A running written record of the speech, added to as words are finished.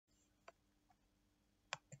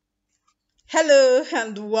Hello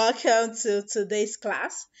and welcome to today's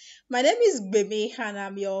class. My name is Gbemi and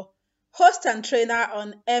I'm your host and trainer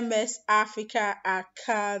on MS Africa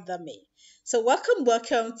Academy. So welcome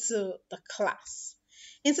to the class.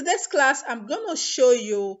 In today's class, I'm going to show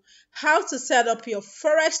you how to set up your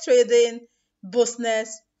Forex trading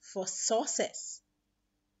business for success.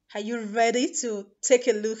 Are you ready to take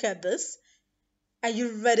a look at this? Are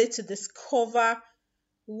you ready to discover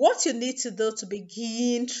what you need to do to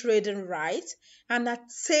begin trading right and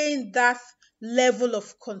attain that level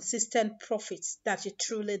of consistent profits that you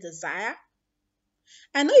truly desire?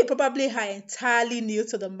 I know you probably are entirely new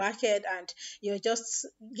to the market and you're just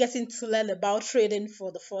getting to learn about trading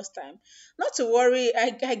for the first time. Not to worry,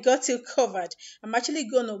 I got you covered. I'm actually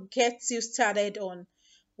going to get you started on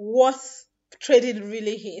what trading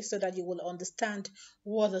really is so that you will understand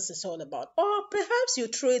what this is all about. Or perhaps you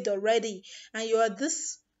trade already and you are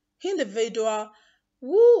this individual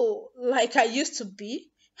who, like I used to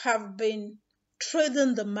be, have been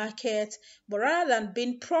trading the market, but rather than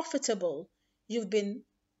being profitable, you've been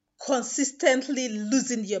consistently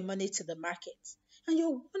losing your money to the market. And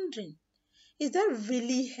you're wondering, is there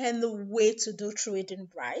really any way to do trading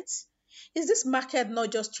right? Is this market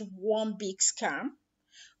not just one big scam?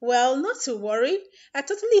 Well, not to worry. I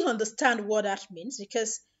totally understand what that means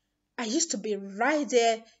because I used to be right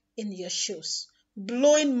there in your shoes,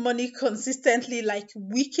 blowing money consistently like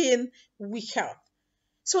week in, week out.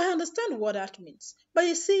 So I understand what that means. But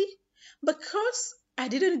you see, because I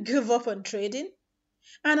didn't give up on trading,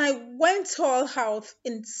 and I went all out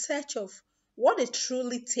in search of what it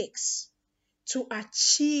truly takes to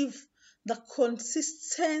achieve the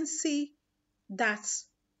consistency that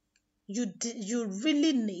you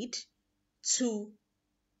really need to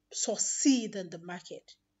succeed in the market.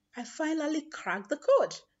 I finally cracked the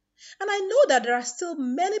code. And I know that there are still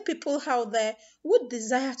many people out there who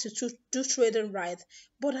desire to do trading right,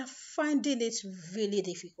 but are finding it really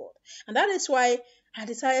difficult. And that is why I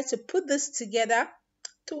decided to put this together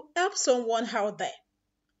to help someone out there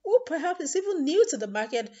who perhaps is even new to the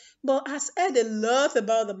market but has heard a lot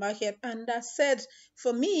about the market and has said,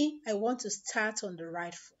 for me, I want to start on the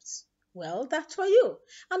right foot. Well, that's for you.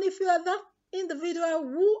 And if you are that individual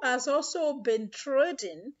who has also been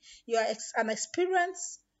trading, you are an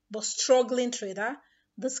experienced but struggling trader,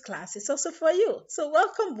 this class is also for you. So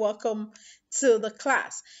welcome to the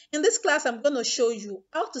class. In this class, I'm going to show you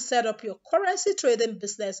how to set up your currency trading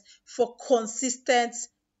business for consistent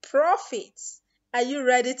profits. Are you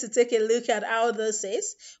ready to take a look at how this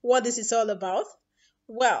is, what this is all about?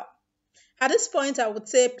 Well, at this point, I would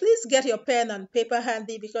say please get your pen and paper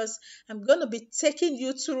handy because I'm going to be taking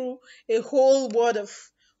you through a whole world of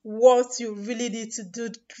what you really need to do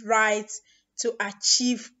right to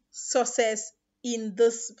achieve success in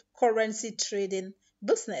this currency trading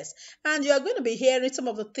business. And you are going to be hearing some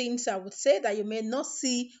of the things I would say that you may not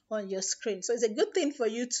see on your screen. So it's a good thing for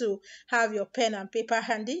you to have your pen and paper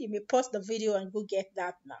handy. You may pause the video and go get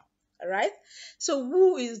that now. All right. So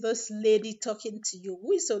who is this lady talking to you?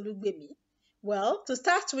 Who is Olugbemi? Well, to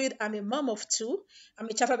start with, I'm a mom of two. I'm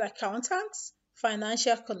a chartered accountant,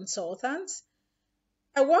 financial consultant.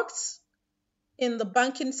 I worked in the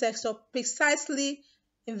banking sector, precisely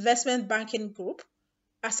investment banking group,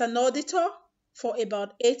 as an auditor for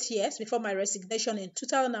about 8 years before my resignation in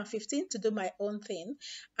 2015 to do my own thing.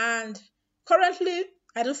 And currently,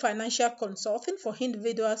 I do financial consulting for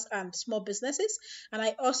individuals and small businesses. And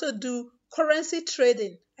I also do currency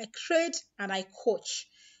trading. I trade and I coach.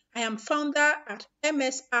 I am founder at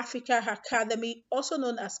MS Africa Academy, also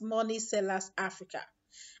known as Money Sellers Africa.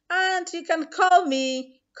 And you can call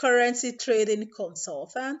me currency trading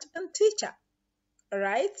consultant and teacher. All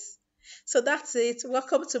right. So that's it.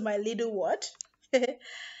 Welcome to my little world.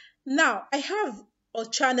 Now, I have a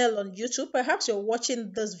channel on YouTube. Perhaps you're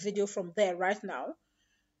watching this video from there right now.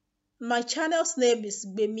 My channel's name is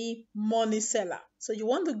Bemi Money Seller. So you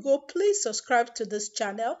want to go, please subscribe to this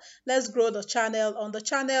channel. Let's grow the channel. On the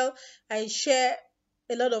channel, I share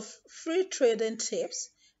a lot of free trading tips.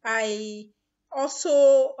 I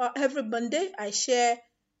also, every Monday, I share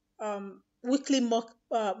weekly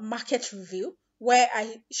market review where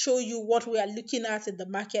I show you what we are looking at in the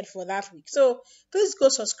market for that week. So please go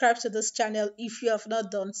subscribe to this channel if you have not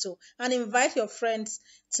done so and invite your friends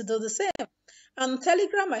to do the same. On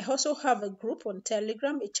Telegram, I also have a group on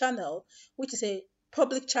Telegram, a channel, which is a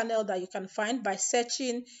public channel that you can find by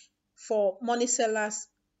searching for Money Sellers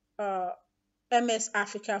MS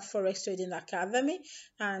Africa Forex Trading Academy,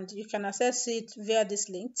 and you can access it via this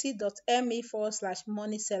link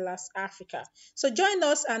t.me/Money Sellers Africa. So join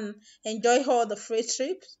us and enjoy all the free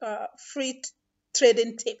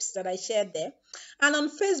trading tips that I shared there. And on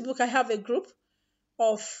Facebook, I have a group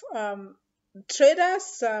of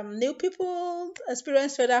traders, new people,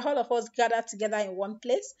 experienced traders, all of us gathered together in one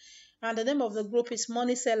place. And the name of the group is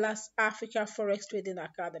Money Sellers Africa Forex Trading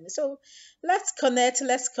Academy. So let's connect,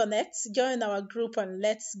 join our group, and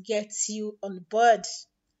let's get you on board.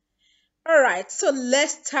 All right, so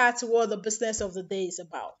let's start what the business of the day is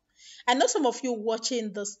about. I know some of you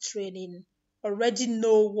watching this training already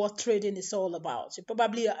know what trading is all about. You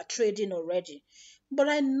probably are trading already. But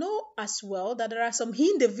I know as well that there are some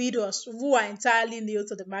individuals who are entirely new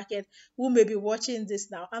to the market who may be watching this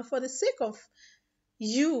now. And for the sake of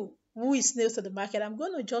you who is new to the market, I'm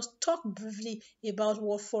going to just talk briefly about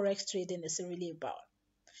what Forex trading is really about.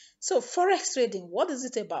 So, Forex trading, what is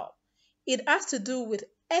it about? It has to do with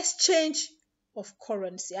exchange of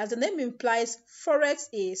currency. As the name implies, Forex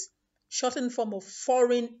is shortened form of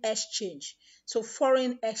foreign exchange. So,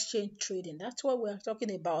 foreign exchange trading, that's what we're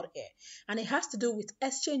talking about here. And it has to do with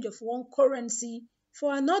exchange of one currency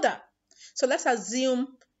for another. So, let's assume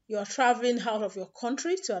you're traveling out of your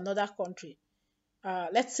country to another country.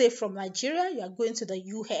 Let's say from Nigeria, you are going to the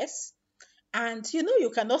US, and you know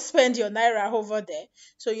you cannot spend your naira over there,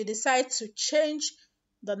 so you decide to change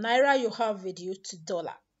the naira you have with you to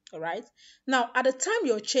dollar. All right, now at the time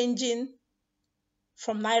you're changing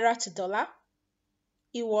from naira to dollar,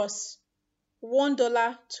 it was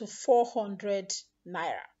 $1 to 400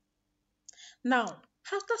 naira. Now,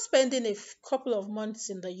 after spending a couple of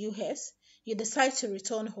months in the US, you decide to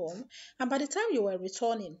return home, and by the time you were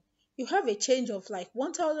returning, you have a change of like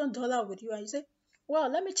 $1,000 with you, and you say, well,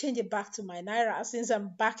 let me change it back to my naira since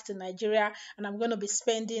I'm back to Nigeria and I'm going to be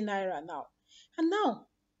spending naira now. And now,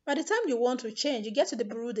 by the time you want to change, you get to the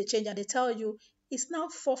bureau de change and they tell you it's now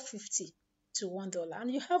 450 to $1,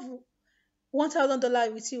 and you have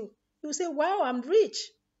 $1,000 with you. You say, wow, I'm rich.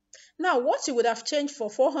 Now, what you would have changed for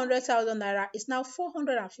 400,000 naira is now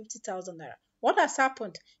 450,000 naira. What has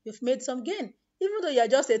happened? You've made some gain. Even though you're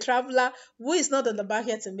just a traveler who is not in the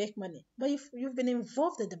market to make money, but you've been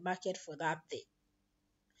involved in the market for that day.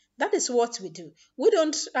 That is what we do. We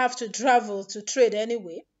don't have to travel to trade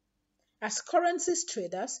anyway. As currencies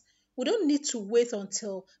traders, we don't need to wait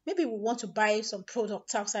until maybe we want to buy some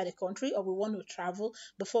products outside the country or we want to travel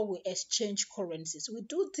before we exchange currencies. We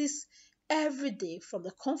do this every day from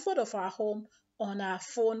the comfort of our home, on our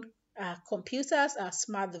phone, our computers, our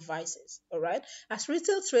smart devices. All right. As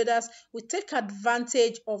retail traders, we take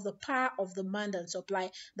advantage of the power of demand and supply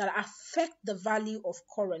that affect the value of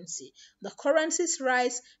currency. The currencies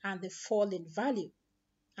rise and they fall in value,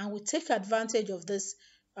 and we take advantage of this,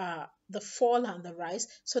 the fall and the rise,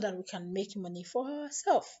 so that we can make money for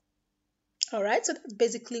ourselves. All right, so that's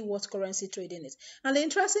basically what currency trading is. And the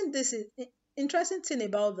interesting thing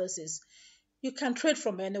about this is you can trade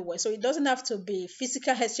from anywhere, so it doesn't have to be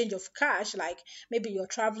physical exchange of cash. Like maybe you're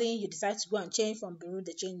traveling, you decide to go and change from bureau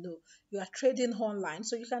de change. No, you are trading online,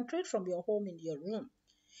 so you can trade from your home in your room.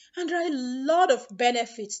 And there are a lot of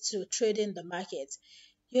benefits to trading the market.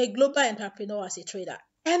 You're a global entrepreneur as a trader.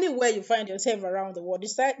 Anywhere you find yourself around the world,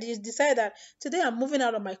 you decide that today I'm moving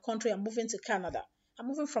out of my country, I'm moving to Canada. I'm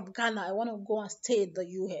moving from Ghana, I want to go and stay in the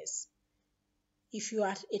US. If you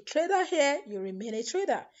are a trader here, you remain a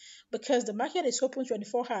trader because the market is open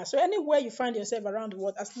 24 hours. So anywhere you find yourself around the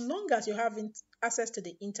world, as long as you have access to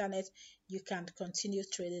the internet, you can continue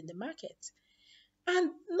trading the market.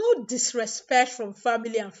 And no disrespect from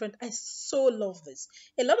family and friends. I so love this.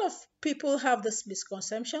 A lot of people have this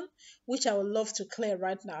misconception, which I would love to clear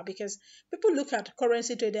right now, because people look at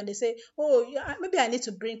currency trade and they say, oh, yeah, maybe I need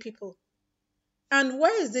to bring people. And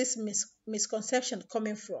where is this misconception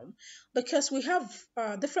coming from? Because we have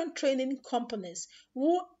different training companies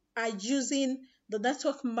who are using the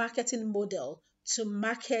network marketing model to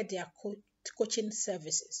market their coaching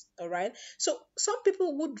services. All right. So some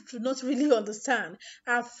people who do not really understand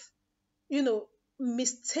have, you know,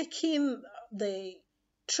 mistaken the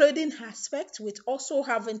trading aspect with also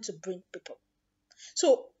having to bring people.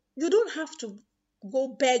 So you don't have to go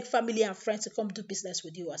beg family and friends to come do business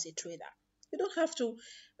with you as a trader. You don't have to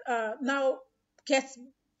now get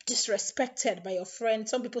disrespected by your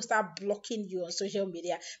friends. Some people start blocking you on social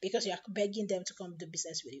media because you are begging them to come do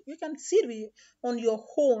business with you. You can sit on your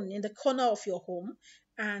own in the corner of your home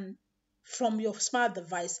and from your smart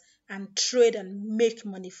device and trade and make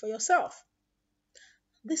money for yourself.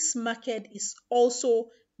 This market is also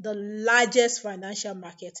the largest financial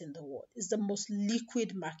market in the world. It's the most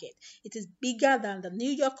liquid market. It is bigger than the New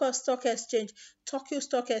York Stock Exchange, Tokyo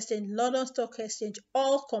Stock Exchange, London Stock Exchange,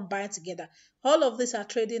 all combined together. All of these are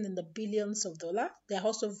trading in the billions of dollars. They're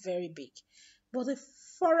also very big. But the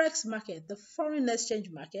Forex market, the foreign exchange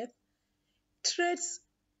market, trades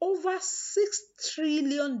over $6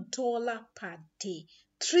 trillion per day.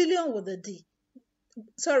 Trillion with a D.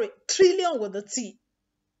 Sorry, trillion with a T.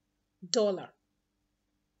 Dollar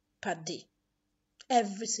per day.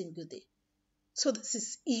 Every single day. So this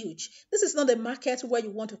is huge. This is not a market where you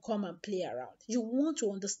want to come and play around. You want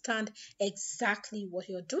to understand exactly what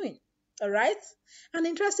you're doing. All right? An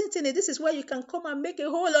interesting thing is this is where you can come and make a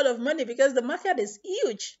whole lot of money because the market is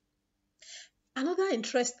huge. Another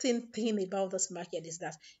interesting thing about this market is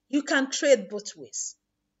that you can trade both ways.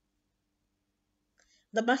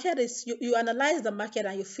 The market is, you analyze the market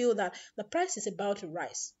and you feel that the price is about to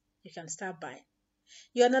rise. You can start buying.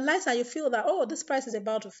 You analyze and you feel that, oh, this price is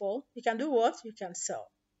about to fall. You can do what? You can sell.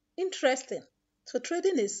 Interesting. So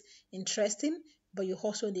trading is interesting, but you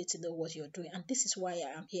also need to know what you're doing. And this is why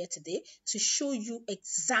I am here today, to show you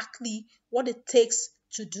exactly what it takes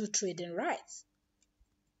to do trading right.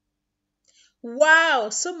 Wow,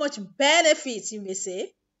 so much benefits, you may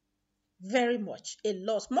say. Very much, a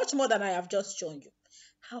lot, much more than I have just shown you.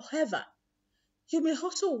 However, you may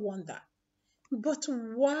also wonder, but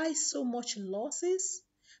why so much losses?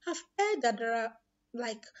 I've heard that there are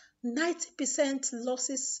like 90%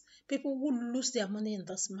 losses, people who lose their money in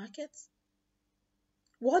this market.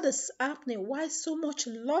 What is happening? Why so much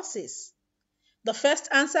losses? The first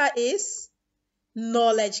answer is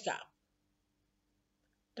knowledge gap.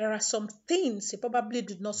 There are some things you probably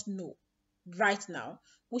do not know right now,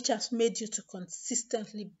 which has made you to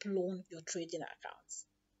consistently blow your trading accounts.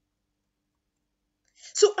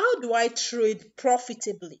 So how do I trade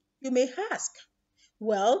profitably? You may ask.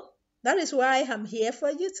 Well, that is why I am here for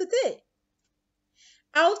you today.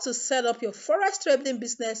 How to set up your Forex trading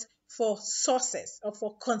business for success or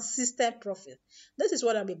for consistent profit. This is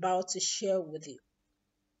what I'm about to share with you.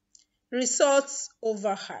 Results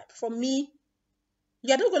over hype. For me,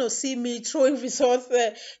 you're not going to see me throwing results,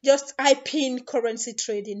 just hyping currency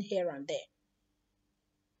trading here and there.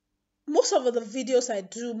 Most of the videos I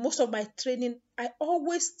do, most of my training, I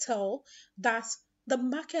always tell that the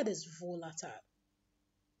market is volatile.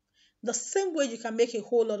 The same way you can make a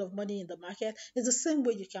whole lot of money in the market is the same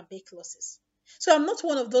way you can make losses. So I'm not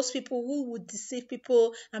one of those people who would deceive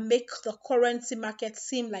people and make the currency market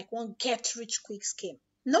seem like one get-rich-quick scheme.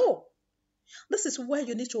 No, this is where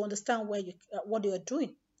you need to understand what you're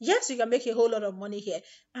doing. Yes, you can make a whole lot of money here,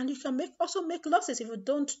 and you can also make losses if you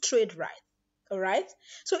don't trade right. All right.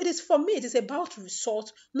 So it is, for me, it is about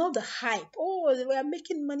result, not the hype. Oh, we are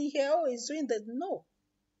making money here. Oh, it's doing that. No.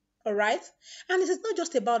 All right. And it is not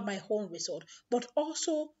just about my own result, but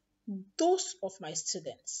also those of my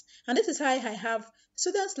students. And this is how I have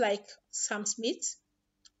students like Sam Smith,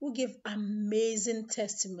 who give amazing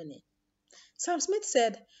testimony. Sam Smith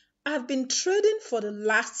said, I've been trading for the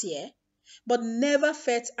last year, but never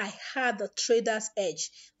felt I had the trader's edge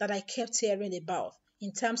that I kept hearing about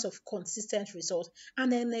in terms of consistent results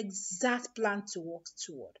and an exact plan to work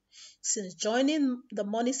toward. Since joining the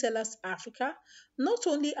Money Sellers Africa, not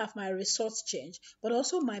only have my results changed, but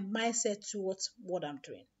also my mindset towards what I'm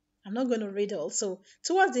doing. I'm not going to read all. So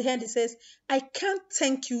towards the end, it says, I can't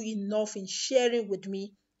thank you enough in sharing with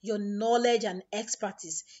me your knowledge and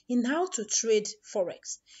expertise in how to trade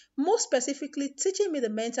Forex, most specifically teaching me the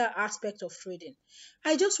mental aspect of trading.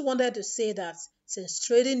 I just wanted to say that since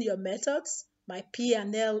trading your methods, my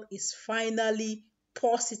P&L is finally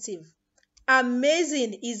positive.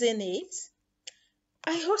 Amazing, isn't it?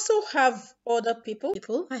 I also have other people.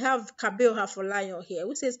 I have Kabeo Hafolayo here,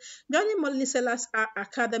 who says, joining Money Sellers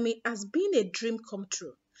Academy has been a dream come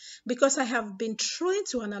true because I have been trying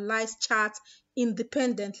to analyze charts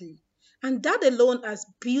independently. And that alone has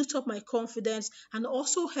built up my confidence and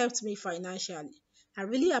also helped me financially. I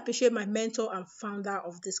really appreciate my mentor and founder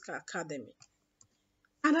of this academy.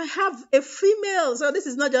 And I have a female, so this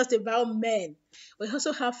is not just about men. We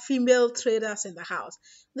also have female traders in the house.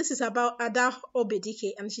 This is about Ada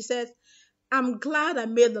Obedike, and she says, I'm glad I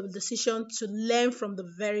made the decision to learn from the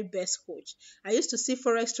very best coach. I used to see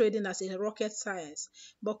Forex trading as a rocket science,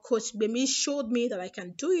 but Coach Bemi showed me that I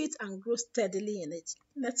can do it and grow steadily in it.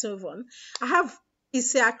 Let's move on. I have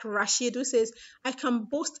Isaac Rashid, who says, I can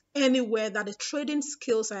boast anywhere that the trading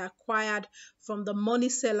skills I acquired from the Money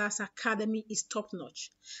Sellers Academy is top-notch.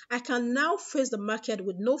 I can now face the market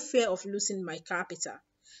with no fear of losing my capital.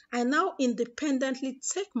 I now independently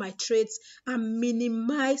take my trades and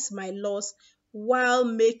minimize my loss while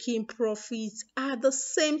making profits at the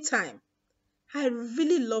same time. I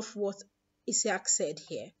really love what Isaac said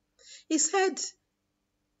here. He said,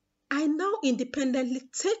 I now independently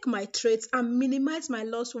take my trades and minimize my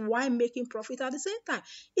loss while making profit at the same time.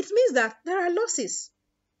 It means that there are losses,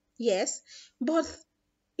 yes, but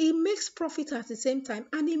He makes profit at the same time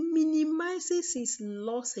and he minimizes his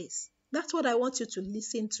losses. That's what I want you to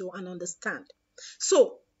listen to and understand.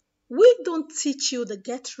 So, we don't teach you the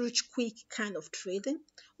get rich quick kind of trading.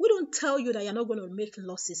 We don't tell you that you're not going to make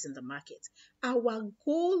losses in the market. Our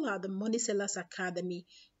goal at the Money Sellers Academy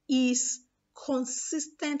is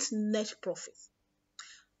consistent net profit.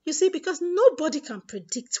 You see, because nobody can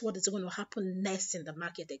predict what is going to happen next in the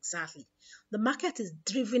market exactly. The market is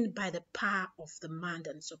driven by the power of demand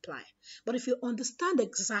and supply. But if you understand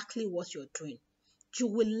exactly what you're doing, you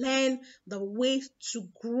will learn the way to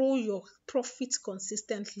grow your profits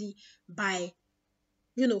consistently by,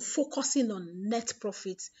 focusing on net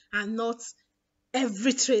profits and not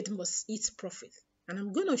every trade must eat profit. And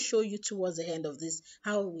I'm going to show you towards the end of this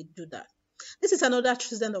how we do that. This is another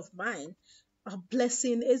student of mine. A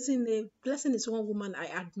blessing isn't a blessing is one woman I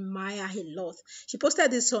admire a lot. She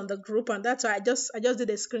posted this on the group, and that's why I just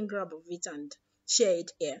did a screen grab of it and share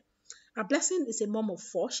it here. A blessing is a mom of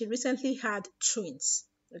 4. She recently had twins.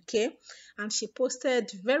 Okay, and she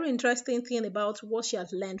posted very interesting thing about what she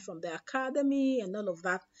has learned from the academy and all of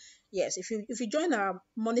that. Yes, if you join our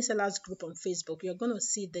money sellers group on Facebook, you're going to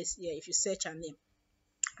see this here if you search her name,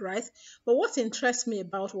 right? But what interests me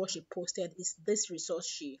about what she posted is this resource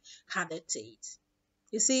she added to it.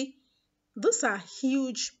 You see, those are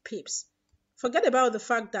huge pips. Forget about the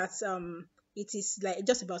fact that it is like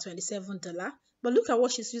just about $27, but look at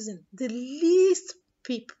what she's using. The least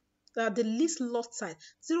pip, the least lot size,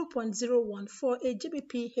 0.01 for a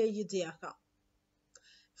GBP AUD account.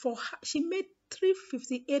 She made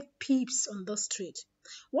 358 pips on this trade.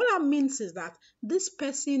 What that means is that this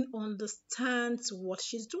person understands what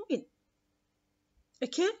she's doing.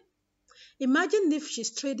 Okay? Imagine if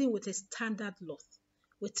she's trading with a standard lot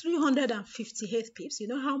with 358 pips. You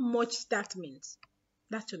know how much that means?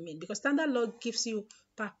 That will mean because standard lot gives you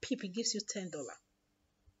per pip, it gives you $10.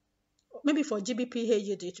 Maybe for GBP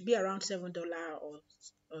AUD it would be around $7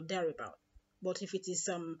 or thereabout. But if it is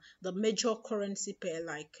the major currency pair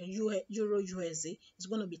like Euro USD, it's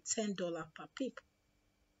going to be $10 per pip.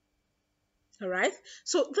 All right.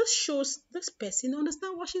 So this shows this person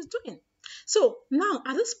understand what she's doing. So now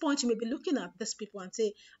at this point, you may be looking at these people and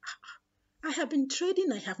say, I have been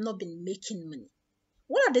trading, I have not been making money.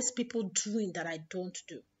 What are these people doing that I don't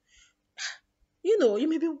do? You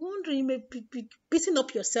may be wondering, you may be beating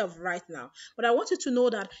up yourself right now. But I want you to know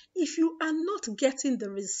that if you are not getting the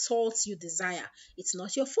results you desire, it's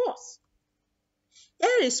not your fault.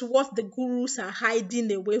 Here is what the gurus are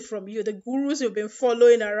hiding away from you. The gurus you've been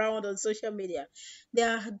following around on social media. They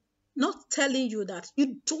are not telling you that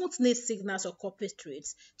you don't need signals or corporate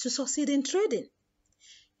trades to succeed in trading.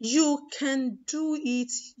 You can do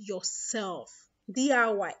it yourself.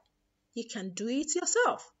 DIY. You can do it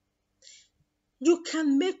yourself. You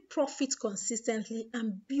can make profit consistently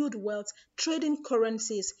and build wealth trading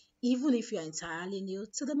currencies even if you are entirely new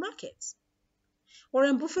to the market.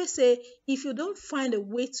 Warren Buffett say, if you don't find a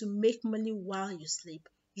way to make money while you sleep,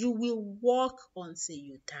 you will work until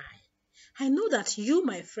you die. I know that you,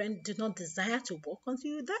 my friend, do not desire to work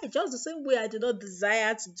until you die, just the same way I do not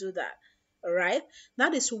desire to do that. All right?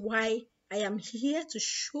 That is why I am here to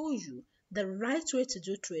show you the right way to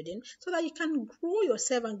do trading so that you can grow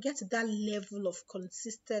yourself and get to that level of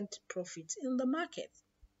consistent profit in the market.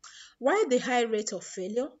 Why the high rate of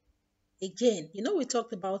failure? Again, we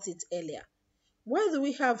talked about it earlier. Why do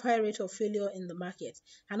we have high rate of failure in the market?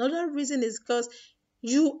 Another reason is because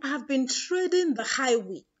you have been trading the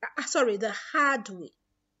the hard way.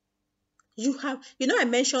 I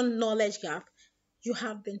mentioned knowledge gap. You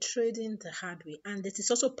have been trading the hard way, and it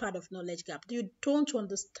is also part of knowledge gap. You don't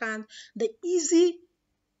understand the easy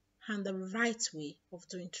and the right way of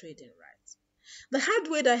doing trading right. The hard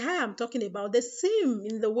way that I am talking about, they seem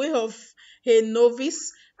in the way of a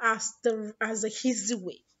novice as the easy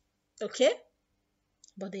way. Okay?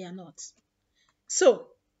 But they are not. So,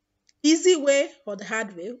 easy way or the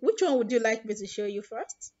hard way, which one would you like me to show you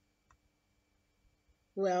first?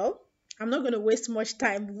 Well, I'm not going to waste much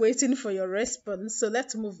time waiting for your response, so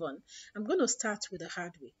let's move on. I'm going to start with the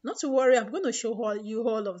hard way. Not to worry, I'm going to show you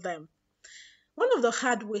all of them. One of the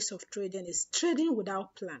hard ways of trading is trading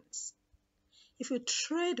without plans. If you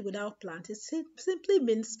trade without plans, it simply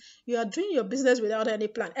means you are doing your business without any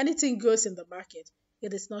plan. Anything goes in the market.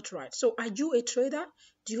 It is not right. So are you a trader?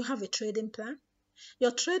 Do you have a trading plan?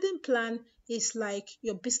 Your trading plan is like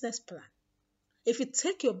your business plan. If you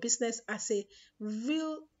take your business as a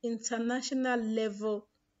real international level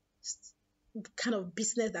kind of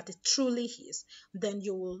business that it truly is, then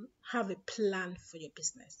you will have a plan for your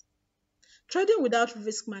business. Trading without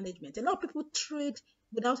risk management. A lot of people trade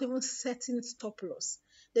without even setting stop loss.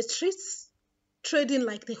 They trading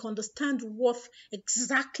like they understand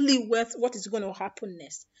exactly what is going to happen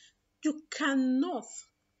next. You cannot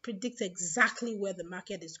predict exactly where the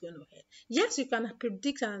market is going to head. Yes, you can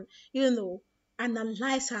predict and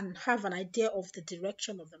analyze and have an idea of the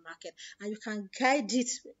direction of the market, and you can guide it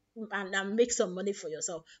and make some money for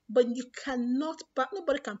yourself. But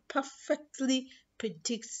nobody can perfectly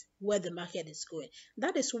predict where the market is going.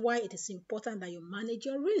 That is why it is important that you manage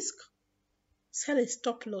your risk. Set a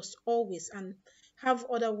stop loss always and have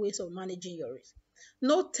other ways of managing your risk.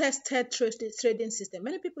 No tested trading system.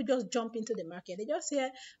 Many people just jump into the market. They just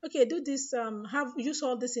say, okay, do this, have use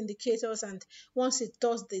all these indicators, and once it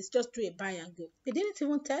does this, just do a buy and go. They didn't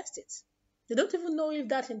even test it. They don't even know if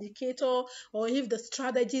that indicator or if the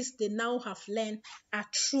strategies they now have learned are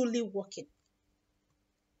truly working.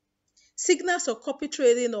 Signals or copy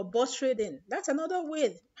trading or bot trading, that's another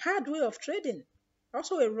hard way of trading.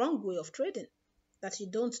 Also a wrong way of trading that you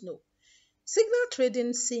don't know. Signal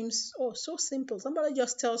trading seems so simple. Somebody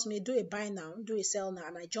just tells me do a buy now, do a sell now,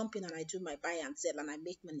 and I jump in and I do my buy and sell and I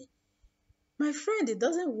make money. My friend, it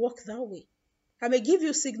doesn't work that way. I may give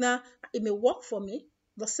you signal, it may work for me.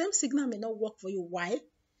 The same signal may not work for you. Why?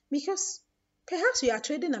 Because perhaps you are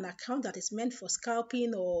trading an account that is meant for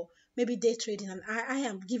scalping or maybe day trading, and I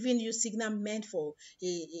am giving you signal meant for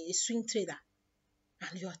a swing trader.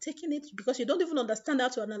 And you are taking it because you don't even understand how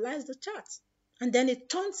to analyze the charts. And then it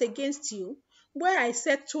turns against you. Where I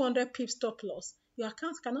set 200 pips stop loss, your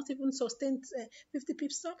account cannot even sustain 50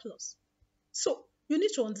 pips stop loss. So you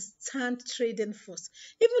need to understand trading first.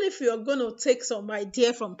 Even if you're going to take some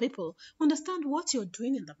idea from people, understand what you're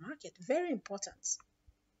doing in the market. Very important.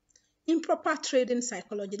 Improper trading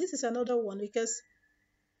psychology. This is another one because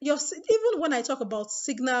even when I talk about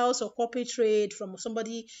signals or copy trade from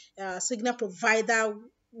somebody, signal provider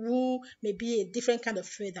who may be a different kind of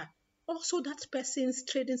trader, also that person's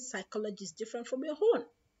trading psychology is different from your own.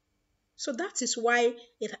 So that is why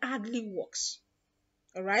it hardly works.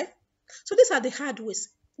 All right. So these are the hard ways.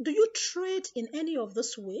 Do you trade in any of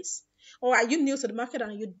those ways? Or are you new to the market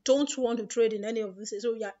and you don't want to trade in any of these?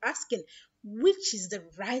 So you're asking, which is the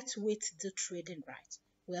right way to do trading right?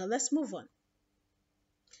 Well, let's move on.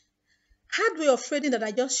 Hard way of trading that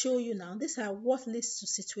I just show you now, these are what leads to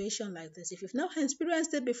situation like this. If you've not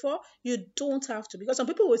experienced it before, you don't have to. Because some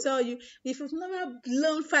people will tell you, if you've never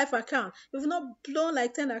blown 5 accounts, you've not blown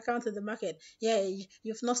like 10 accounts in the market, yeah,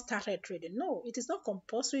 you've not started trading. No, it is not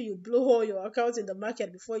compulsory you blow all your accounts in the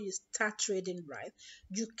market before you start trading right.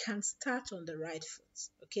 You can start on the right foot,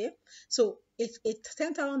 okay? So it's a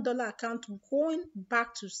 $10,000 account going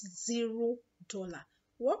back to $0.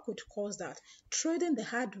 What could cause that? Trading the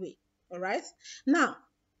hard way. All right. Now,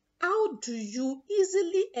 how do you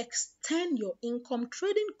easily extend your income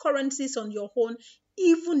trading currencies on your own,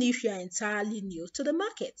 even if you are entirely new to the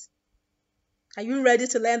market? Are you ready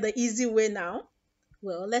to learn the easy way now?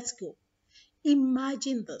 Well, let's go.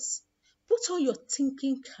 Imagine this. Put on your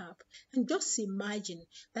thinking cap and just imagine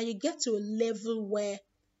that you get to a level where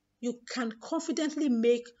you can confidently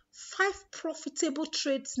make 5 profitable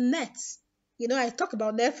trades net. I talked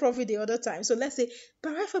about net profit the other time. So let's say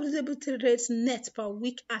 5 profitable trades net per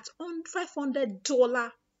week at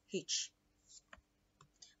 $500 each.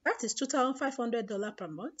 That is $2,500 per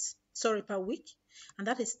month. Sorry, per week. And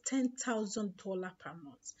that is $10,000 per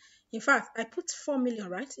month. In fact, I put 4 million,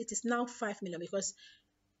 right? It is now 5 million because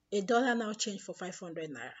a dollar now changed for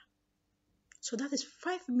 500 naira. So that is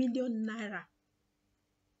 5 million naira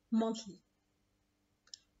monthly.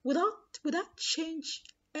 Without change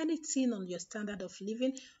anything on your standard of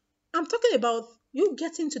living. I'm talking about you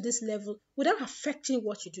getting to this level without affecting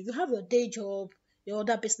what you do. You have your day job, your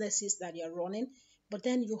other businesses that you're running, but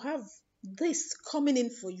then you have this coming in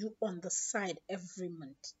for you on the side every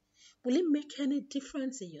month. Will it make any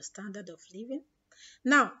difference in your standard of living?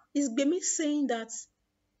 Now, is Bemi saying that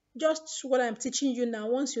just what I'm teaching you now,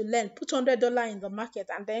 once you learn, put $100 in the market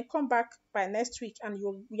and then come back by next week and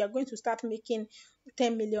you are going to start making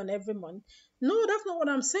 10 million every month? No, that's not what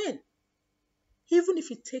I'm saying. Even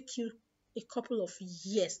if it takes you a couple of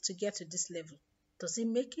years to get to this level, does it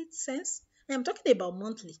make it sense? I'm talking about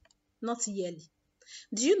monthly, not yearly.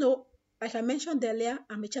 Do you know, like I mentioned earlier,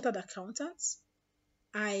 I'm a chartered accountant.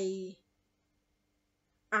 I'm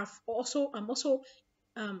also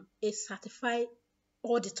a certified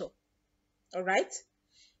auditor. All right.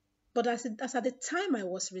 But as at the time I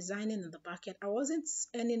was resigning in the market, I wasn't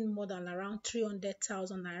earning more than around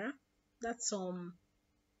 300,000 naira. That's some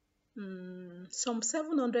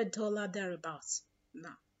 $700 thereabouts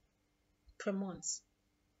now per month.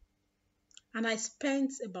 And I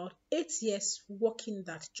spent about 8 years working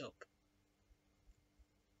that job.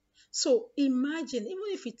 So imagine,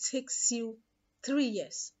 even if it takes you 3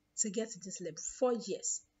 years to get to this level, 4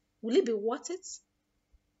 years. Will it be worth it?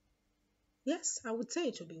 Yes, I would say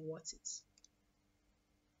it will be worth it.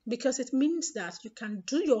 Because it means that you can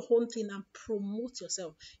do your own thing and promote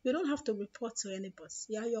yourself. You don't have to report to anybody.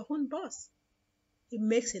 You are your own boss. It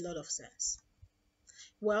makes a lot of sense.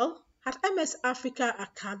 Well, at MS Africa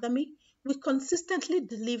Academy, we consistently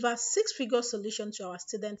deliver six-figure solutions to our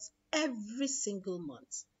students every single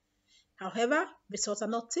month. However, results are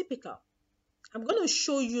not typical. I'm going to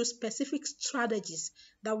show you specific strategies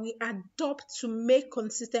that we adopt to make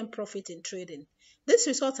consistent profit in trading. These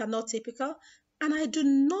results are not typical, and I do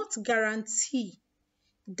not guarantee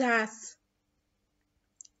that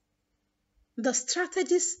the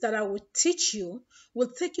strategies that I will teach you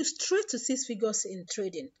will take you straight to six figures in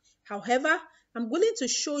trading. However, I'm willing to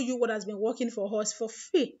show you what has been working for us for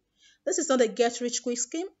free. This is not a get-rich-quick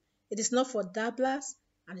scheme. It is not for dabblers,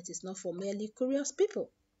 and it is not for merely curious people.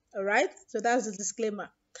 All right? So that's the disclaimer.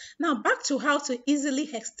 Now, back to how to easily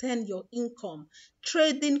extend your income,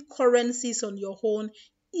 trading currencies on your own,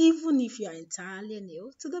 even if you are entirely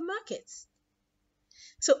new to the markets.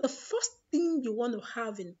 So the first thing you want to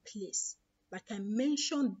have in place, like I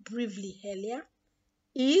mentioned briefly earlier,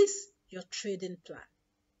 is your trading plan.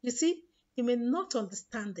 You see, you may not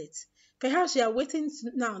understand it. Perhaps you are waiting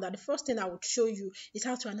now that the first thing I would show you is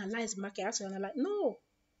how to analyze market, how to analyze. No.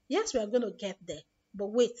 Yes, we are going to get there. But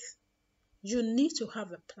wait, you need to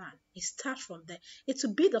have a plan. It starts from there. It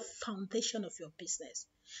will be the foundation of your business.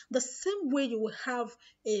 The same way you will have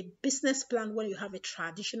a business plan when you have a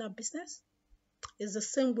traditional business is the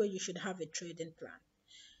same way you should have a trading plan.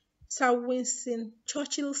 Sir Winston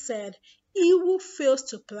Churchill said, "He who fails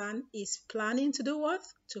to plan is planning to do what?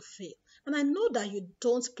 To fail." And I know that you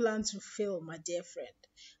don't plan to fail, my dear friend.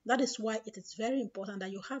 That is why it is very important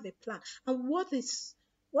that you have a plan. And what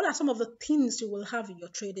are some of the things you will have in your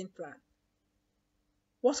trading plan?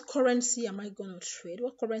 What currency am I going to trade?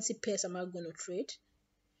 What currency pairs am I going to trade?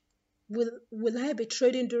 Will I be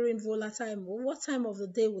trading during volatile move? What time of the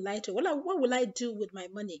day will I trade? What will I do with my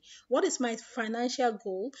money? What is my financial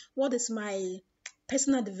goal? What is my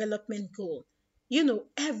personal development goal? You know,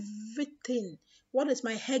 everything. What is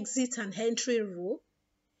my exit and entry rule?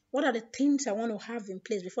 What are the things I want to have in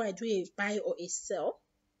place before I do a buy or a sell?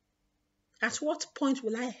 At what point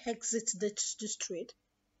will I exit this trade?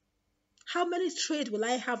 How many trades will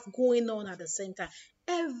I have going on at the same time?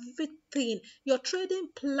 Everything. Your trading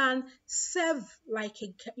plan serve like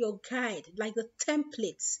your guide, like the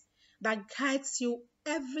templates that guides you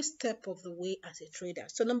every step of the way as a trader.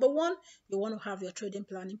 So number one, you want to have your trading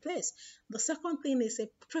plan in place. The second thing is a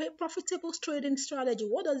profitable trading strategy.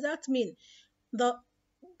 What does that mean? The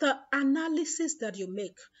analysis that you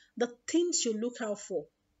make, the things you look out for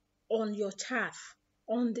on your chart,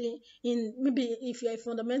 maybe if you're a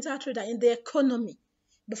fundamental trader in the economy,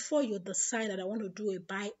 before you decide that I want to do a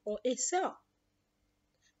buy or a sell.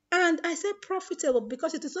 And I say profitable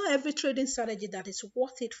because it is not every trading strategy that is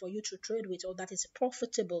worth it for you to trade with or that is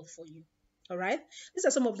profitable for you. All right. These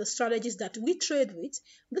are some of the strategies that we trade with.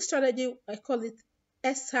 This strategy, I call it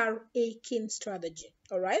SRA King strategy.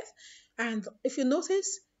 All right. And if you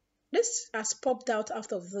notice, this has popped out of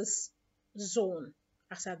this zone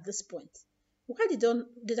as at this point. Why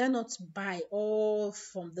did I not buy all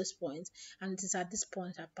from this point and it is at this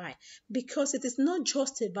point I buy? Because it is not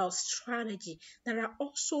just about strategy.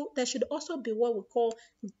 There should also be what we call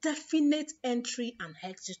definite entry and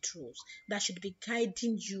exit rules that should be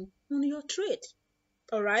guiding you on your trade.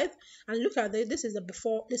 All right, and look at this is the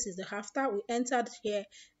before, this is the after. We entered here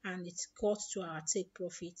and it got to our take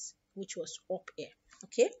profits, which was up here.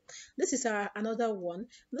 Okay, this is another one.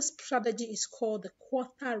 This strategy is called the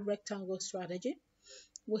quarter rectangle strategy.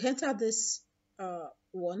 We entered this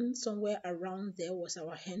one somewhere around there was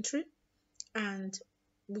our entry, and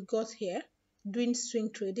we got here doing swing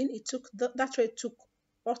trading. It took that trade took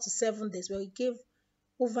up to 7 days, where we gave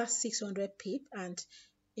over 600 pip, and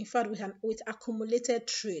in fact with accumulated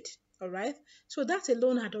trade. All right, so that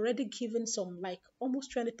alone had already given some like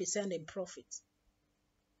almost 20% in profit.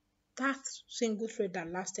 That single trade that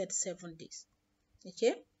lasted 7 days.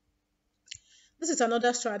 Okay, this is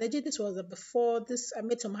another strategy. This was before this. I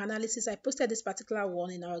made some analysis. I posted this particular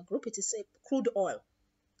one in our group. It is a crude oil.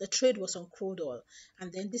 The trade was on crude oil,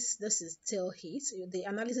 and then this is still heat. The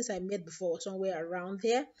analysis I made before was somewhere around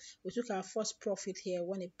there. We took our first profit here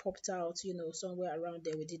when it popped out, somewhere around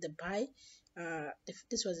there. We did the buy.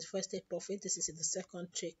 This was the first take profit. This is the second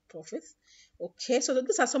take profit. Okay, so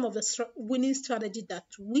these are some of the winning strategy that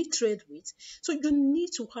we trade with. So you need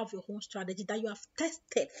to have your own strategy that you have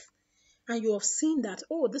tested and you have seen that,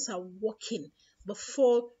 oh, these are working,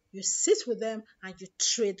 before you sit with them and you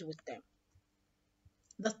trade with them.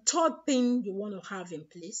 The third thing you want to have in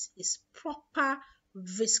place is proper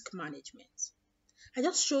risk management. I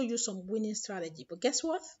just show you some winning strategy, but guess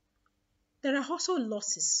what? There are also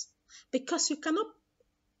losses because you cannot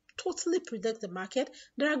totally predict the market.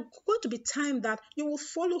 There are going to be times that you will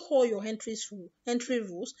follow all your entry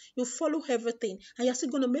rules, you follow everything, and you're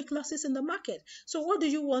still going to make losses in the market. So what do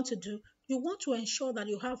you want to do? You want to ensure that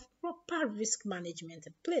you have proper risk management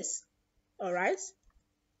in place. All right?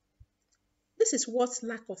 This is what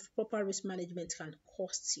lack of proper risk management can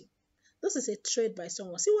cost you. This is a trade by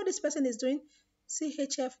someone. See what this person is doing?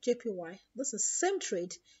 CHFJPY. This is same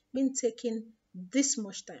trade being taken this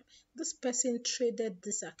much time. This person traded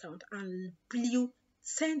this account and blew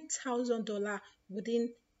 $10,000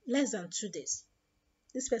 within less than 2 days.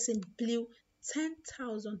 This person blew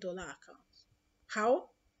 $10,000 account.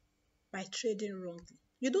 How? By trading wrongly.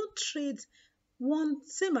 You don't trade one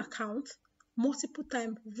same account multiple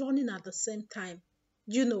times running at the same time,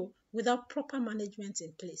 without proper management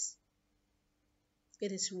in place.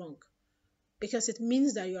 It is wrong because it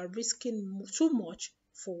means that you are risking too much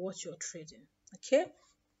for what you're trading. Okay?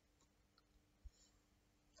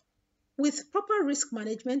 With proper risk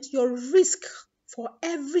management, your risk for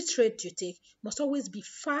every trade you take must always be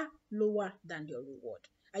far lower than your reward.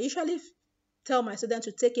 I usually tell my students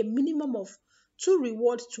to take a minimum of 2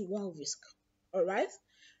 rewards to 1 risk. All right?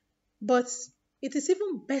 But it is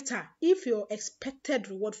even better if your expected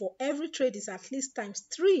reward for every trade is at least times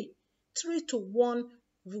 3 to 1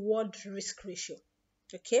 reward risk ratio.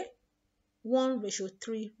 Okay?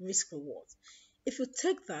 1:3 risk reward. If you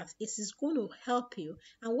take that, it is going to help you.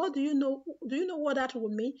 And what do you know? Do you know what that will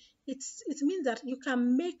mean? It means that you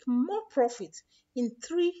can make more profit in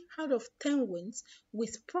 3 out of 10 wins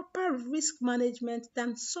with proper risk management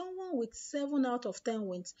than someone with 7 out of 10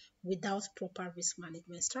 wins without proper risk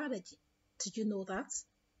management strategy. Did you know that?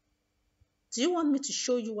 Do you want me to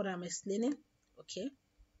show you what I'm explaining? Okay.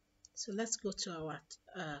 So let's go to our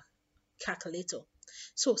calculator.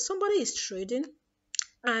 So somebody is trading,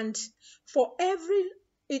 and for every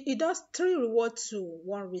it does 3 rewards to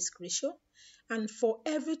 1 risk ratio, and for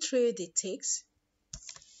every trade it takes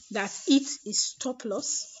that it is stop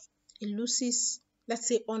loss, it loses, let's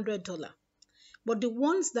say, $100. But the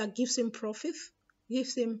ones that gives him profit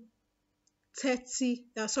gives him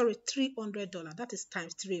 $300. That is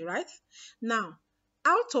times 3, right? Now,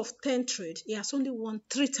 out of 10 trades, he has only won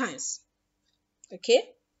 3 times.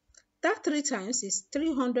 Okay? That 3 times is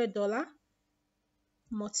 $300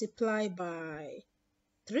 multiplied by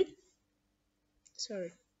 3.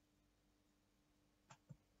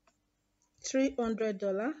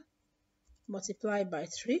 $300 multiplied by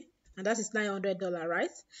 3, and that is $900, right?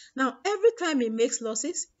 Now, every time he makes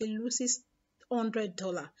losses, he loses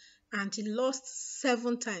 $100, and he lost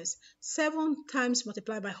 7 times. 7 times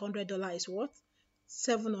multiplied by $100 is what?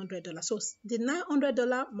 $700. So the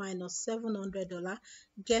 $900 minus $700,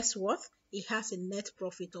 guess what? He has a net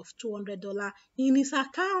profit of $200 in his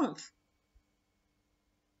account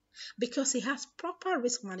because he has proper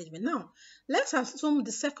risk management. Now, let's assume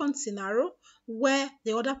the second scenario where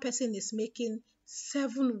the other person is making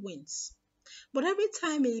 7 wins. But every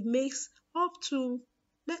time he makes up to,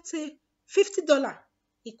 let's say, $50,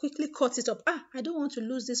 he quickly cuts it up. I don't want to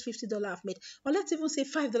lose this $50 I've made. Or let's even say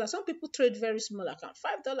 $5. Some people trade very small account.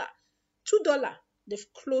 $5, $2,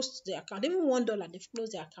 they've closed their account. Even $1, they've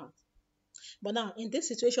closed their account. But now, in this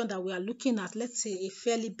situation that we are looking at, let's say a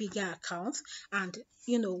fairly bigger account, and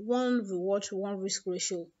 1 reward to 1 risk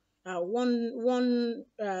ratio, 3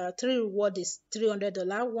 reward is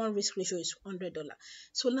 $300, 1 risk ratio is $100.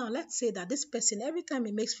 So now let's say that this person, every time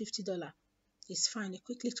he makes $50, it's fine. He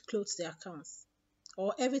quickly closes the account.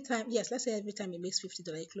 Or let's say every time he makes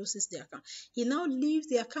 $50, he closes the account. He now leaves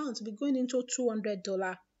the account to be going into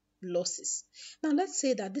 $200 losses. Now let's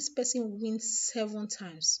say that this person wins 7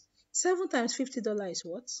 times. 7 times $50 is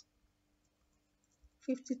what?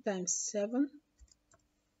 50 times 7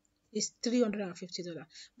 is $350.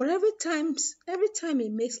 But every time he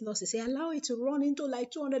makes losses, he allows it to run into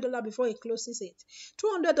like $200 before he closes it.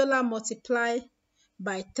 $200 multiplied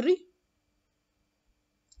by 3.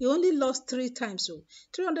 He only lost 3 times. So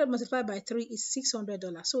 300 multiplied by 3 is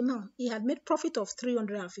 $600. So now he had made profit of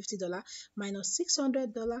 $350 minus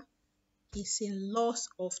 $600 is in loss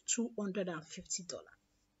of $250.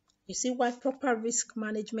 You see why proper risk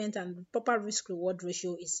management and proper risk reward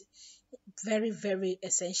ratio is very, very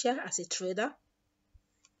essential as a trader.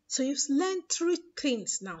 So you've learned 3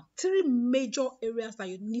 things now, 3 major areas that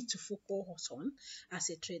you need to focus on as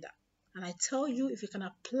a trader. And I tell you, if you can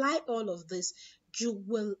apply all of this, you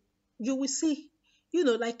will see,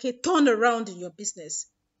 like a turnaround in your business.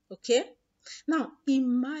 Okay? Now,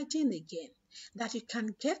 imagine again, that you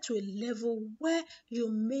can get to a level where you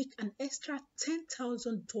make an extra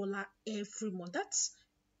 $10,000 every month.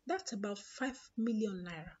 That's about 5 million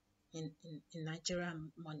naira in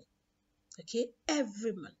Nigerian money. Okay,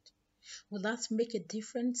 every month. Will that make a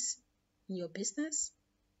difference in your business?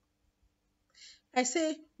 I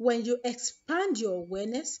say when you expand your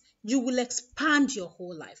awareness, you will expand your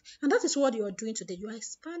whole life. And that is what you are doing today. You are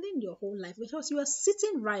expanding your whole life because you are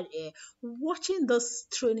sitting right here watching this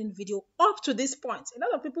training video up to this point. A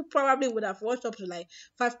lot of people probably would have watched up to like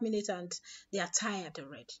 5 minutes and they are tired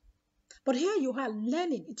already. But here you are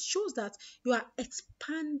learning. It shows that you are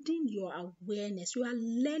expanding your awareness. You are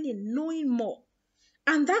learning, knowing more.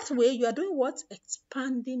 And that way you are doing what?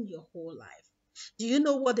 Expanding your whole life. Do you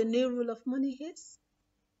know what the new rule of money is?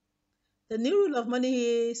 The new rule of money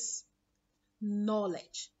is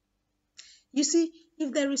knowledge. You see,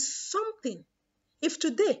 if there is something, if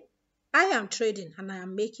today I am trading and I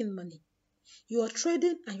am making money, you are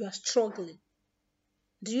trading and you are struggling.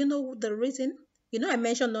 Do you know the reason? You know, I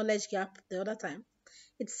mentioned knowledge gap the other time.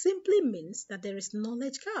 It simply means that there is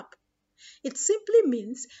knowledge gap. It simply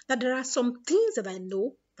means that there are some things that I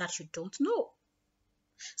know that you don't know.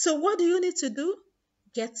 So what do you need to do?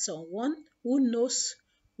 Get someone who knows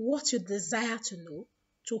what you desire to know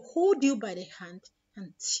to hold you by the hand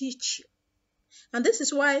and teach you. And this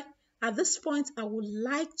is why at this point I would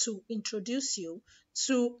like to introduce you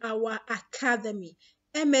to our academy,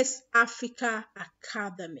 MS Africa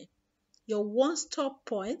Academy, your one-stop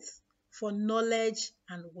point for knowledge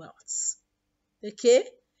and wealth. Okay?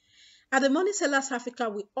 At the Money Sellers Africa,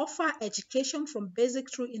 we offer education from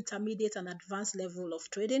basic through intermediate and advanced level of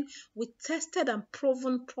trading with tested and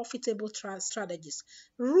proven profitable strategies,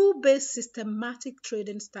 rule-based systematic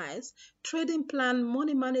trading styles, trading plan,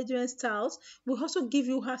 money management styles. We also give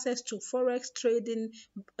you access to Forex trading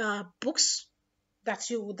books that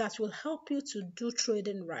will help you to do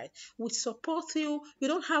trading right. We support you. You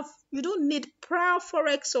don't need prior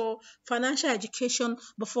forex or financial education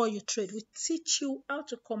before you trade. We teach you how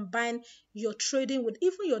to combine your trading with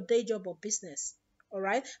even your day job or business. All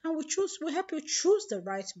right, and we help you choose the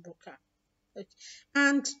right broker. Okay.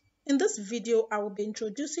 And in this video, I will be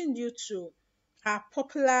introducing you to our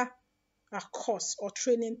popular course or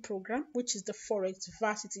training program, which is the Forex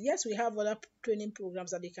Varsity. Yes, we have other training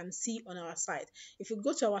programs that you can see on our site. If you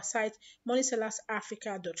go to our site,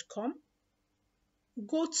 moneysellersafrica.com,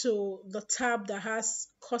 go to the tab that has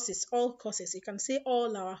courses, all courses. You can see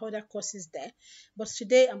all our other courses there. But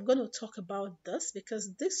today I'm going to talk about this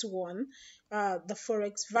because this one, the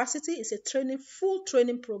Forex Varsity, is a full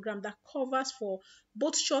training program that covers for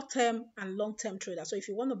both short-term and long-term traders. So if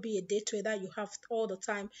you want to be a day trader, you have all the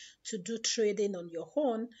time to do trading on your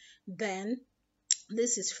own, then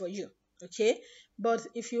this is for you. Okay. But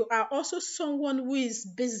if you are also someone who is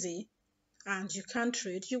busy and you can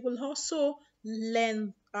trade, you will also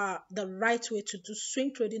learn the right way to do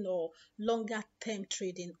swing trading or longer term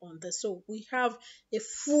trading on this. So we have a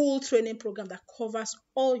full training program that covers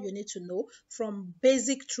all you need to know from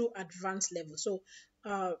basic through advanced level. So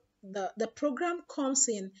the program comes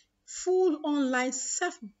in full online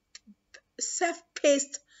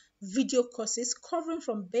self-paced video courses covering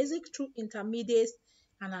from basic through intermediate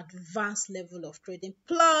and advanced level of trading,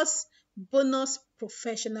 plus bonus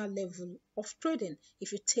professional level of trading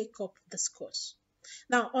if you take up this course.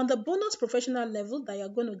 Now, on the bonus professional level that you're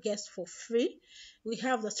going to get for free, we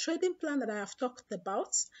have the trading plan that I have talked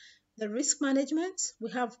about, the risk management,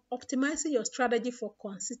 we have optimizing your strategy for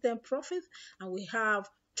consistent profit, and we have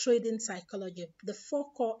trading psychology, the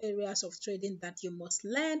 4 core areas of trading that you must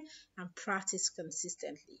learn and practice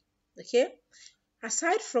consistently. Okay.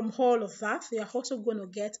 Aside from all of that, you are also going to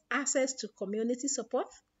get access to community support.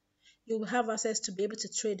 You will have access to be able to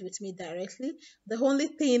trade with me directly. The only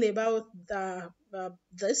thing about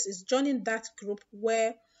this is joining that group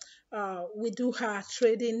where we do our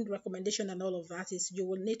trading recommendation and all of that. Is you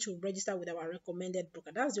will need to register with our recommended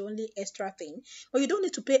broker. That's the only extra thing. But you don't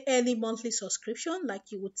need to pay any monthly subscription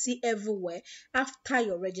like you would see everywhere after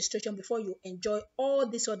your registration before you enjoy all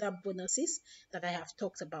these other bonuses that I have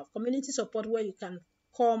talked about. Community support where you can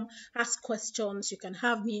come, ask questions. You can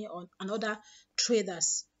have me on another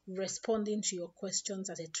traders responding to your questions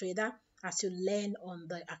as a trader as you learn on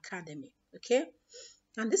the academy. Okay.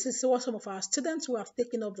 And this is what some of our students who have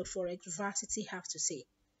taken up the Forex Varsity have to say.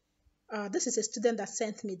 This is a student that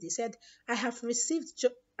sent me this. Said, I have received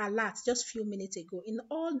alert just a few minutes ago. In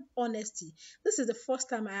all honesty, this is the first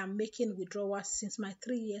time I am making withdrawals since my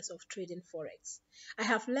 3 years of trading Forex. I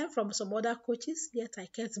have learned from some other coaches, yet I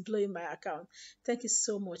kept blowing my account. Thank you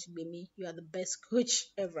so much, Bimi. You are the best coach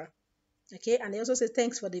ever. Okay, and they also say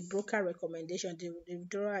thanks for the broker recommendation. The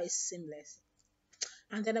withdrawal is seamless.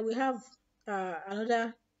 And then we have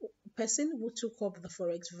another person who took up the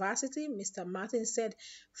Forex varsity. Mr. Martin said,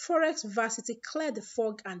 Forex varsity cleared the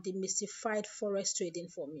fog and demystified Forex trading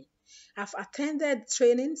for me. I've attended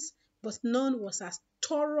trainings, but none was as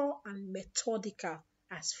thorough and methodical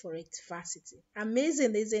as Forex varsity.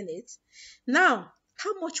 Amazing, isn't it? Now,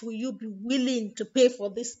 how much will you be willing to pay for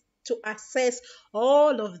this to access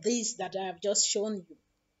all of these that I have just shown you?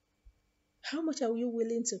 How much are you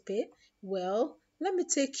willing to pay? Well, let me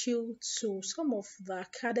take you to some of the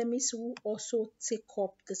academies who also take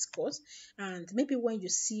up this course, and maybe when you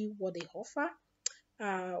see what they offer,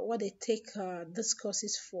 what they take these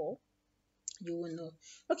courses for, you will know.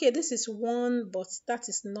 Okay, this is one, but that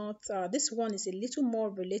is not this one is a little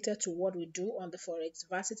more related to what we do on the Forex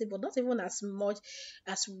varsity, but not even as much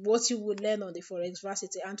as what you would learn on the Forex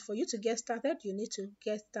varsity. And for you to get started, you need to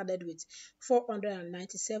get started with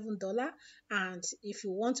 $497. And if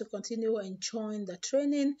you want to continue enjoying the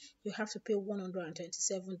training, you have to pay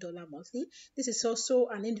 $127 monthly. This is also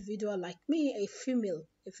an individual like me, a female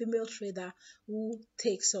trader who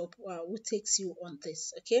takes you on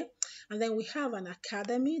this. Okay, and then we have an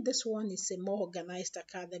academy. This one is a more organized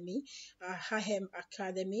academy, HIM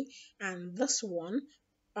Academy. And this one,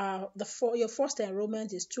 your first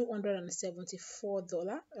enrollment is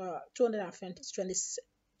 $274,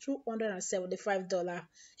 $275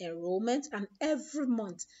 enrollment, and every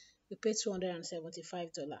month you pay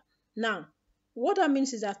 $275. Now, what that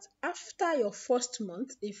means is that after your first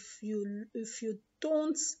month, if you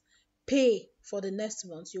don't pay for the next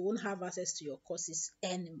month, you won't have access to your courses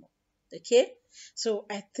anymore. Okay, so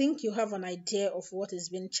I think you have an idea of what is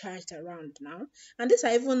being charged around now, and these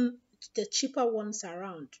are even the cheaper ones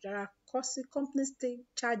around. There are courses companies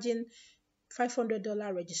charging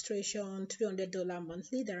 $500 registration, $300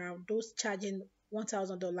 monthly. There are those charging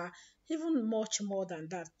 $1,000, even much more than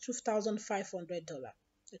that, $2,500.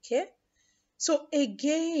 Okay, so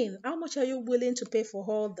again, how much are you willing to pay for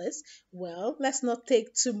all this? Well, let's not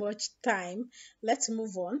take too much time. Let's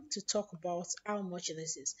move on to talk about how much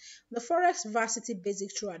this is. The Forex Varsity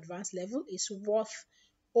Basic through Advanced level is worth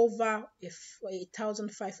over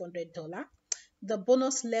 $1,500. The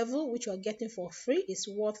bonus level, which you're getting for free, is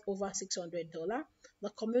worth over $600. The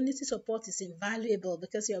community support is invaluable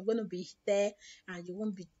because you're going to be there and you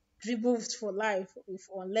won't be removed for life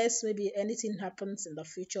unless maybe anything happens in the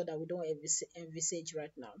future that we don't envisage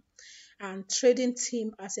right now. And trading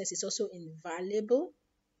team access is also invaluable.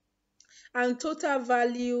 And total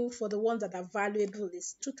value for the ones that are valuable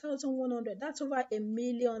is 2,100. That's over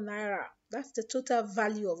 ₦1,000,000. That's the total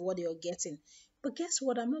value of what you're getting. But guess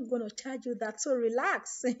what? I'm not going to charge you that. So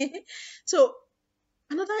relax. So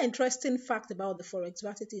another interesting fact about the Forex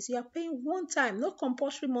varsity is you are paying one time, no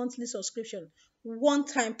compulsory monthly subscription, one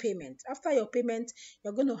time payment. After your payment,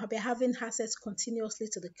 you're going to be having access continuously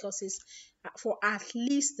to the courses for at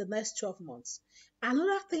least the next 12 months.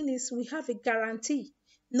 Another thing is we have a guarantee,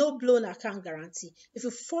 no blown account guarantee. If you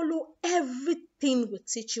follow everything we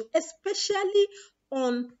teach you, especially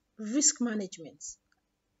on risk management,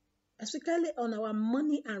 especially on our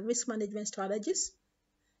money and risk management strategies,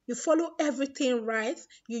 you follow everything right,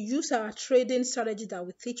 you use our trading strategy that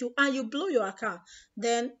we teach you, and you blow your account,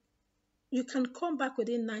 then you can come back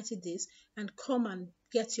within 90 days and come and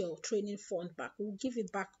get your training fund back. We'll give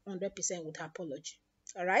it back 100% with apology.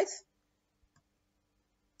 All right?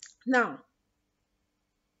 Now,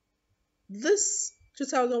 this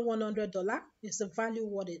 $2,100 is the value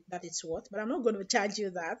that it's worth, but I'm not going to charge you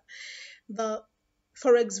that. The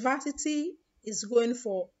Forex varsity is going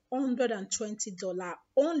for $120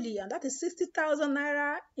 only, and that is 60,000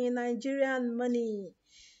 naira in Nigerian money.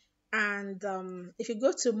 And if you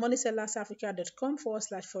go to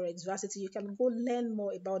moneysellersafrica.com/Forex varsity, you can go learn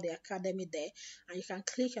more about the academy there, and you can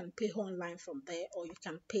click and pay online from there, or you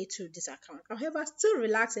can pay to this account. However, still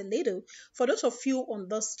relax a little. For those of you on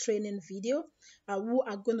this training video who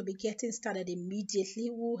are going to be getting started immediately,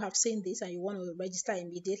 who have seen this and you want to register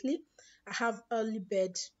immediately, I have early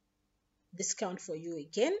bird discount for you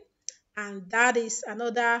again, and that is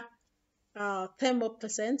another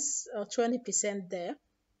 10% or 20% there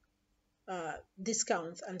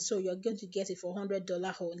discount, and so you're going to get it for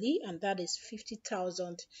 $100 only, and that is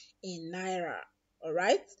 50,000 in naira. All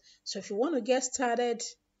right, so if you want to get started,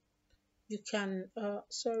 you can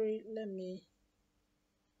sorry, let me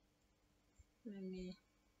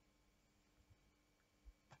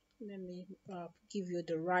give you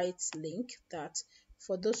the right link, that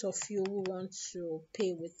for those of you who want to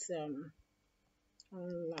pay with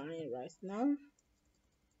online right now.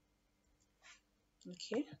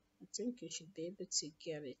 Okay, I think you should be able to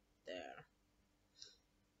get it there.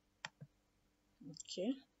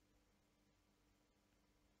 Okay.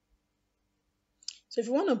 So if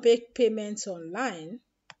you want to make payments online,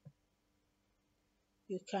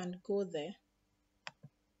 you can go there.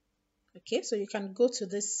 Okay, so you can go to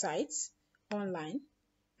this site online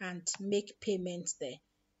and make payments there.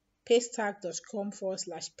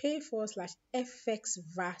 paystack.com/pay/FX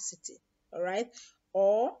All right.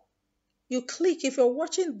 Or you click, if you're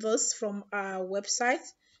watching this from our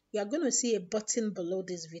website, you are going to see a button below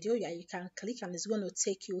this video. Yeah, you can click and it's going to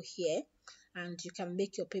take you here and you can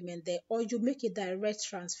make your payment there, or you make a direct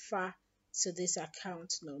transfer to this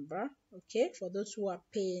account number. Okay, for those who are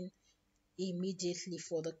paying immediately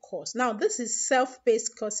for the course. Now, this is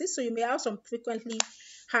self-paced courses, so you may have some frequently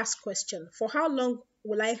asked question. For how long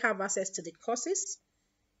will I have access to the courses?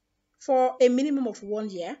 For a minimum of 1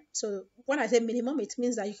 year. So when I say minimum, it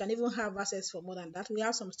means that you can even have access for more than that. We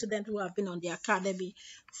have some students who have been on the academy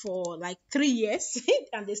for like 3 years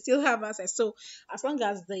and they still have access. So as long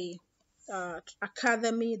as the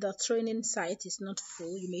academy, the training site is not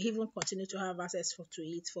full, you may even continue to have access to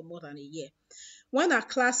it for more than a year. When are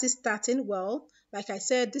classes starting? Well, like I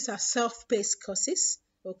said, these are self-paced courses.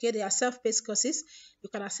 Okay, they are self-paced courses. You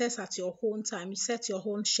can access at your own time. You set your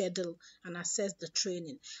own schedule and access the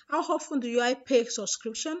training. How often do I pay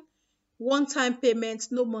subscription? One-time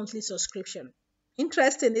payment, no monthly subscription.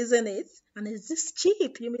 Interesting, isn't it? And is this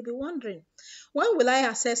cheap? You may be wondering. When will I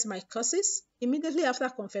access my courses? Immediately after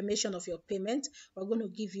confirmation of your payment, we're going to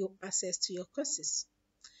give you access to your courses.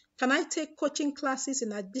 Can I take coaching classes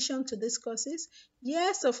in addition to these courses?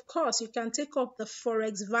 Yes, of course. You can take up the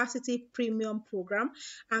Forex Varsity Premium Program,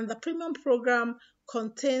 and the Premium Program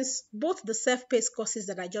contains both the self-paced courses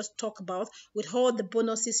that I just talked about with all the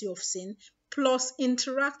bonuses you've seen, plus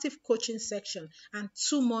interactive coaching section and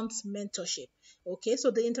 2 months mentorship. Okay,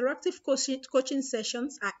 so the interactive coaching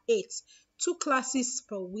sessions are 8, 2 classes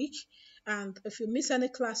per week. And if you miss any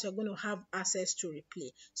class, you're going to have access to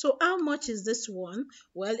replay. So how much is this one?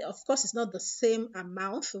 Well, of course, it's not the same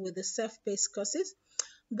amount with the self-paced courses.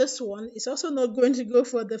 This one is also not going to go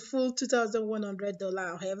for the full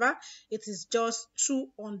 $2,100. However, it is just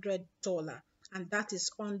 $200, and that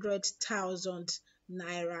is 100,000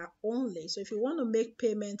 naira only. So if you want to make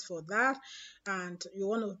payment for that and you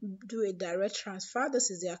want to do a direct transfer,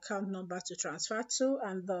 this is the account number to transfer to,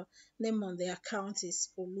 and the name on the account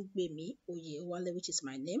is Olugbemi Oyewale, which is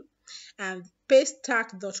my name, and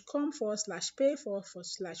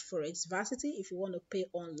paystack.com/pay/Forex Varsity if you want to pay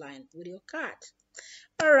online with your card.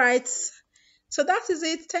 All right. So that is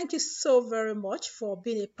it. Thank you so very much for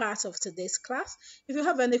being a part of today's class. If you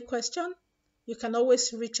have any question, you can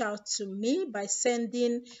always reach out to me by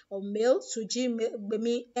sending a mail to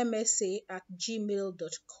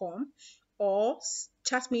msa@gmail.com or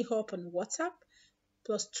chat me up on WhatsApp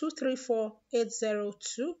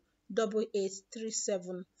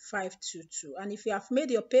 +234-802-8837522. And if you have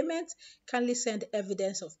made your payment, kindly send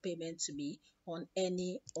evidence of payment to me on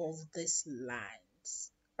any of these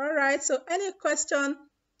lines. All right, so any question,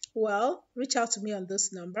 well, reach out to me on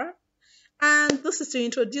this number. And this is to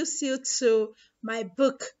introduce you to my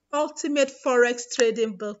book, Ultimate Forex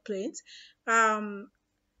Trading Blueprint.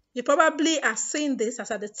 You probably are seeing this as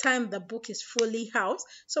at the time the book is fully out.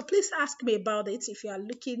 So please ask me about it if you are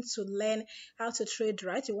looking to learn how to trade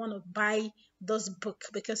right. You want to buy this book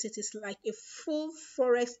because it is like a full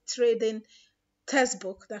Forex trading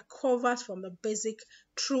textbook that covers from the basic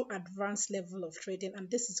through advanced level of trading, and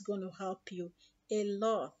this is going to help you a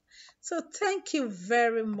lot. So thank you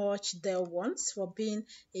very much, dear ones, for being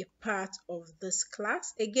a part of this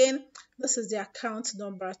class. Again, this is the account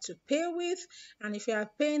number to pay with, and if you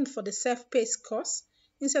are paying for the self-paced course,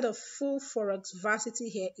 instead of full Forex Varsity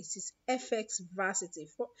here, it is FX Varsity.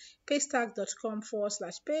 For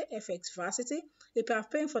paystack.com/pay FX Varsity. If you are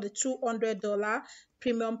paying for the $200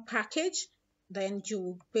 premium package, then you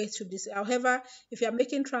will pay to this. However, if you are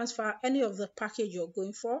making transfer, any of the package you're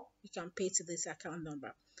going for, you can pay to this account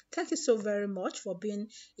number. Thank you so very much for being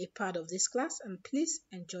a part of this class, and please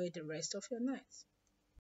enjoy the rest of your night.